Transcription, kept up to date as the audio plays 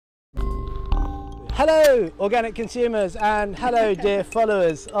Hello organic consumers and hello dear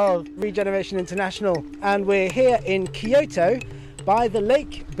followers of Regeneration International, and we're here in Kyoto by the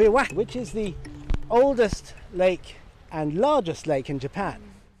Lake Biwa, which is the oldest lake and largest lake in Japan.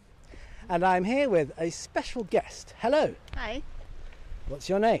 And I'm here with a special guest. Hello. Hi. What's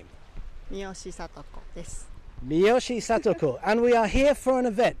your name? Myoshi Satako です。 Myoshi Satako, and we are here for an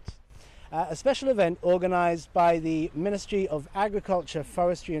event, a special event organized by the Ministry of Agriculture,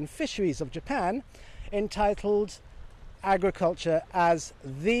 Forestry and Fisheries of Japan, entitled Agriculture as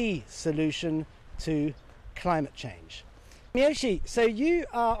the Solution to Climate Change. Myoshi, so you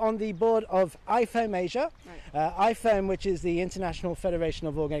are on the board of IFOAM Asia, right. IFOAM, which is the International Federation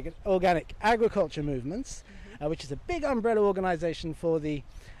of Organic Agriculture Movements, which is a big umbrella organization for the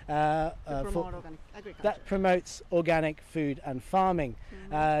that promotes organic food and farming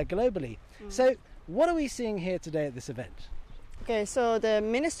globally. So what are we seeing here today at this event? Okay, so the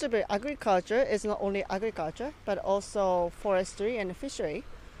Ministry of Agriculture is not only agriculture but also forestry and fishery.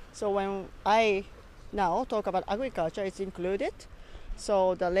 So when I now talk about agriculture, it's included.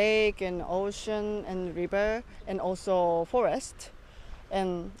 So the lake and ocean and river and also forest,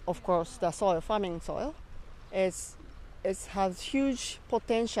 and of course the soil, farming soil, it has huge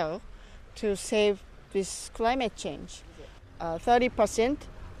potential to save this climate change. 30%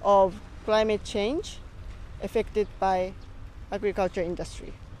 of climate change affected by agriculture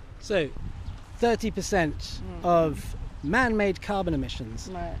industry. So 30% of man-made carbon emissions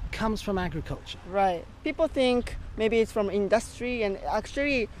comes from agriculture. Right. People think maybe it's from industry, and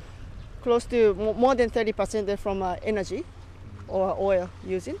actually close to more than 30% are from energy or oil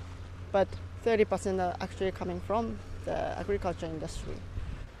using, but 30% are actually coming from the agriculture industry.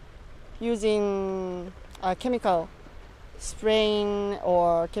 Using chemical spraying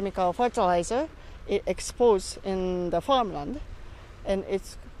or chemical fertilizer, it exposed in the farmland, and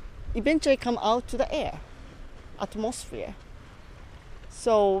it's eventually come out to the air, atmosphere.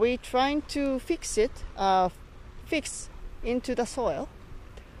 So we're trying to fix into the soil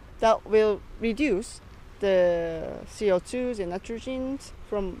that will reduce the CO2s and nitrogens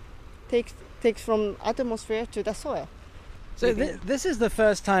takes from atmosphere to the soil. So this is the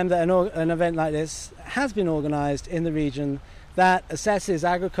first time that an event like this has been organized in the region that assesses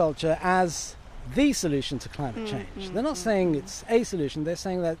agriculture as the solution to climate change. They're not saying it's a solution, they're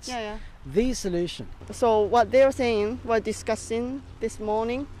saying that's the solution. So what they're saying, we're discussing this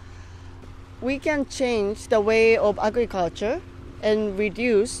morning, we can change the way of agriculture and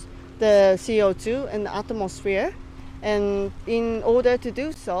reduce the CO2 in the atmosphere. And in order to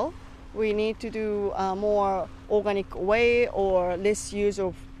do so, we need to do more organic way or less use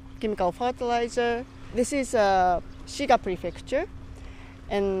of chemical fertilizer. This is Shiga Prefecture,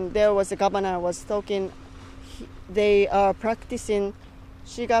 and there was a governor was talking. They are practicing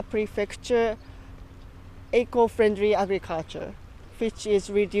Shiga Prefecture eco-friendly agriculture, which is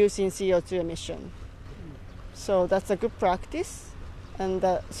reducing CO2 emission. So that's a good practice, and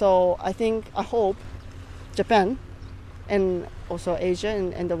so I hope Japan and also Asia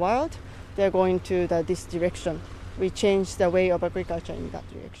and the world, they're going to this direction. We change the way of agriculture in that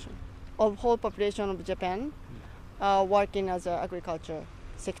direction. Of whole population of Japan working as an agriculture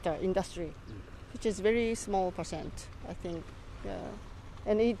sector, industry, which is very small percent, I think. Yeah.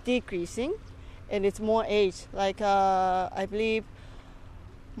 And it's decreasing, and it's more age. Like I believe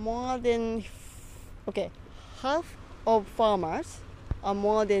more than, half of farmers are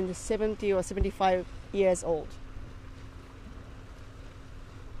more than 70 or 75 years old.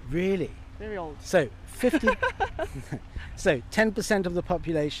 Really? Very old. So 10% of the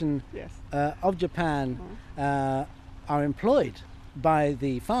population of Japan are employed by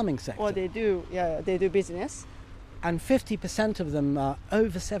the farming sector. Or they do business. And 50% of them are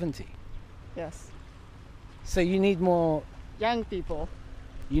over 70. Yes. So you need more young people.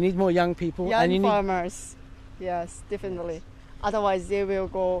 You need more young people. Young farmers. Yes, definitely. Yes. Otherwise they will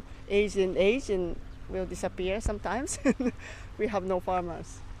go age and will disappear sometimes. We have no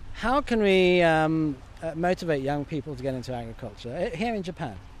farmers. How can we motivate young people to get into agriculture here in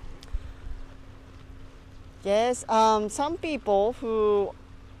Japan? Yes, some people who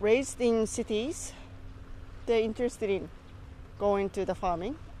raised in cities, they're interested in going to the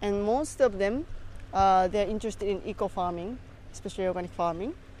farming, and most of them they're interested in eco-farming, especially organic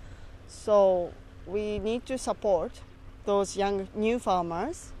farming. So we need to support those young new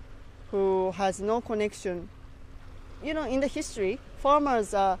farmers who has no connection. You know, in the history,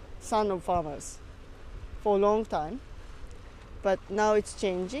 farmers are son of farmers for a long time, but now it's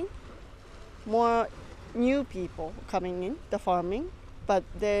changing. More new people coming in the farming, but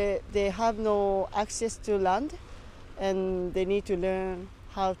they have no access to land, and they need to learn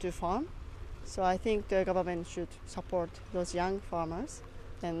how to farm. So I think the government should support those young farmers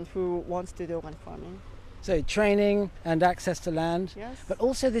and who wants to do organic farming. So training and access to land, Yes. but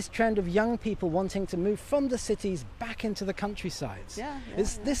also this trend of young people wanting to move from the cities back into the countrysides.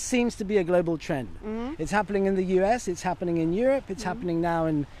 This seems to be a global trend. It's happening in the US, it's happening in Europe, it's happening now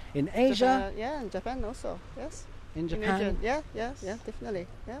in Asia. Japan, in Japan also, yes. In Japan? Yeah, definitely.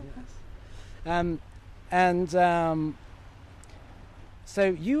 Yeah. Yes. So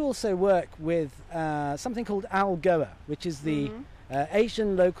you also work with something called ALGOA, which is the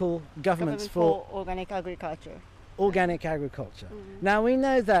Asian Local Governments for Organic Agriculture. Organic Agriculture. Now we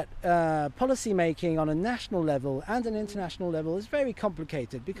know that policy making on a national level and an international level is very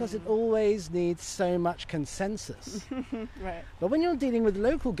complicated because it always needs so much consensus. Right. But when you're dealing with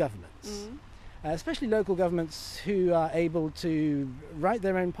local governments, especially local governments who are able to write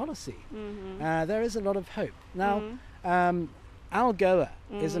their own policy, there is a lot of hope. Now, ALGOA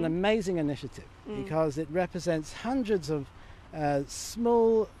is an amazing initiative because it represents hundreds of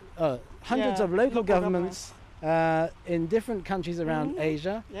local governments in different countries around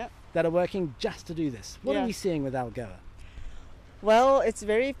Asia that are working just to do this. What are we seeing with ALGOA? Well, it's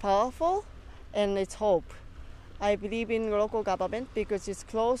very powerful and it's hope. I believe in local government because it's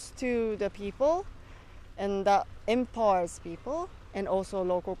close to the people and that empowers people and also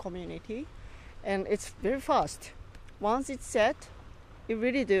local community. And it's very fast. Once it's set, it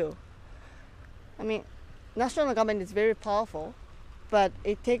really do. I mean, national government is very powerful, but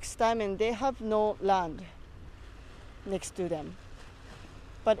it takes time and they have no land next to them.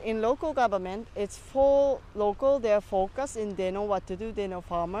 But in local government, it's full local, they're focused and they know what to do, they know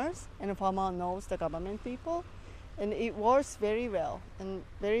farmers, and the farmer knows the government people. And it works very well and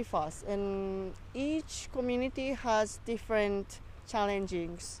very fast. And each community has different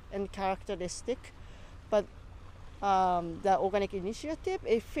challenges and characteristics, but the organic initiative,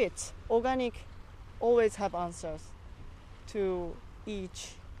 it fits. Organic always have answers to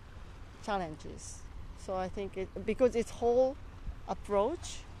each challenges. So I think because it's whole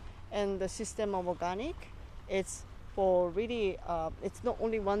approach and the system of organic, it's for really, it's not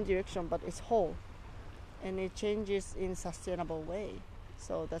only one direction, but it's whole. And it changes in sustainable way.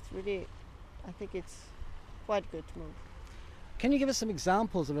 So that's really, I think it's quite good move. Can you give us some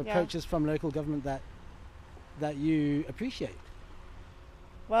examples of approaches from local government that you appreciate?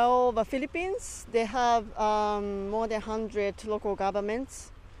 Well, the Philippines, they have more than 100 local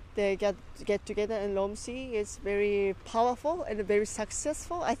governments. They get together in LOMC. It's very powerful and very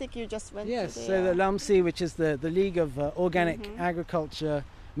successful. I think you just went to Yes, so the LOMC, which is the League of Organic Agriculture,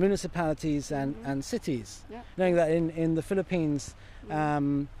 Municipalities and Cities. Yeah. Knowing that in the Philippines,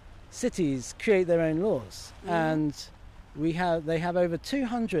 cities create their own laws. And they have over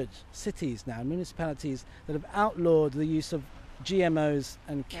 200 cities now, municipalities, that have outlawed the use of GMOs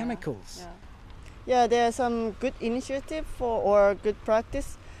and chemicals. Yeah, there are some good initiative or good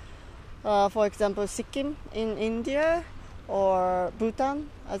practice. For example, Sikkim in India or Bhutan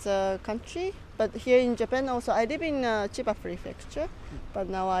as a country. But here in Japan also, I live in Chiba Prefecture, but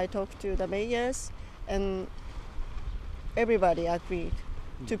now I talk to the mayors and everybody agreed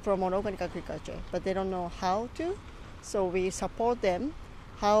to promote organic agriculture, but they don't know how to. So we support them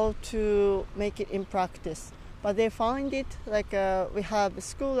how to make it in practice. But they find it like we have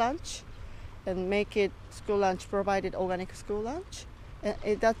school lunch and make it school lunch, provided organic school lunch.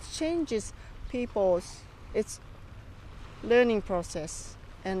 And that changes it's learning process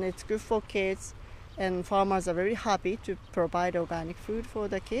and it's good for kids, and farmers are very happy to provide organic food for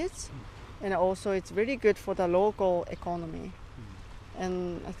the kids. And also it's really good for the local economy.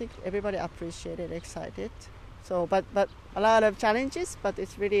 And I think everybody appreciated, excited. So, but a lot of challenges, but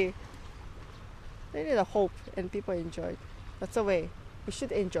it's really the hope and people enjoy. That's the way we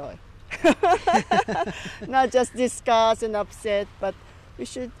should enjoy. Not just discuss and upset, but we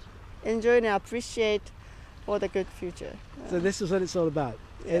should enjoy and appreciate for the good future. So this is what it's all about.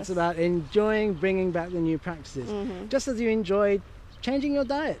 Yes. It's about enjoying bringing back the new practices. Just as you enjoyed changing your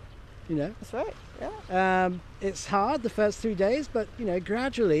diet, That's right, yeah. It's hard the first 3 days, but,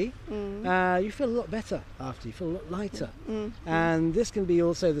 gradually you feel a lot better after. You feel a lot lighter. And this can be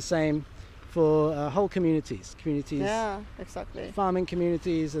also the same for whole communities. Yeah, exactly. Farming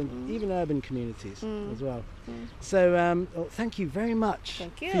communities and even urban communities as well. So thank you very much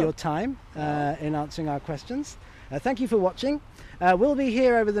for your time in answering our questions. Thank you for watching. We'll be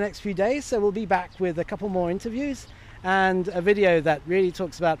here over the next few days, so we'll be back with a couple more interviews and a video that really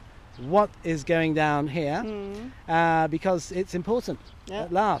talks about what is going down here because it's important.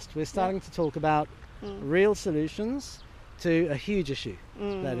 At last we're starting to talk about real solutions to a huge issue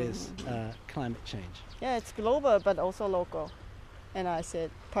that is climate change. Yeah, it's global but also local, and I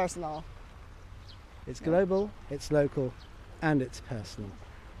said personal. It's global, it's local, and it's personal.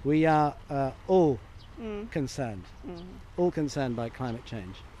 We are all concerned, all concerned by climate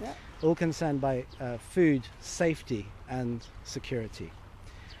change, all concerned by food safety and security.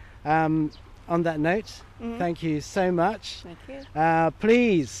 On that note, thank you so much. Thank you.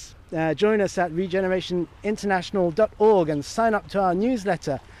 Please join us at regenerationinternational.org and sign up to our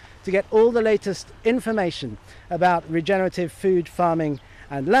newsletter to get all the latest information about regenerative food farming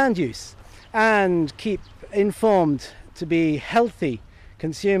and land use, and keep informed to be healthy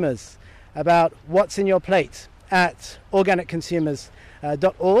consumers about what's in your plate at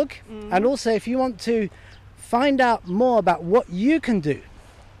organicconsumers.org. And also, if you want to find out more about what you can do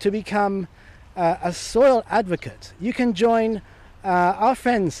to become a soil advocate, you can join our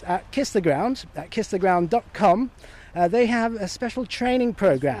friends at Kiss the Ground at kisstheground.com. They have a special training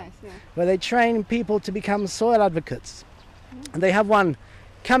program where they train people to become soil advocates. And they have one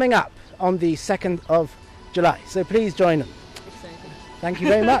coming up on the 2nd of July. So please join them. Exciting. Thank you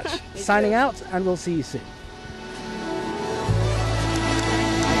very much. Signing out, and we'll see you soon.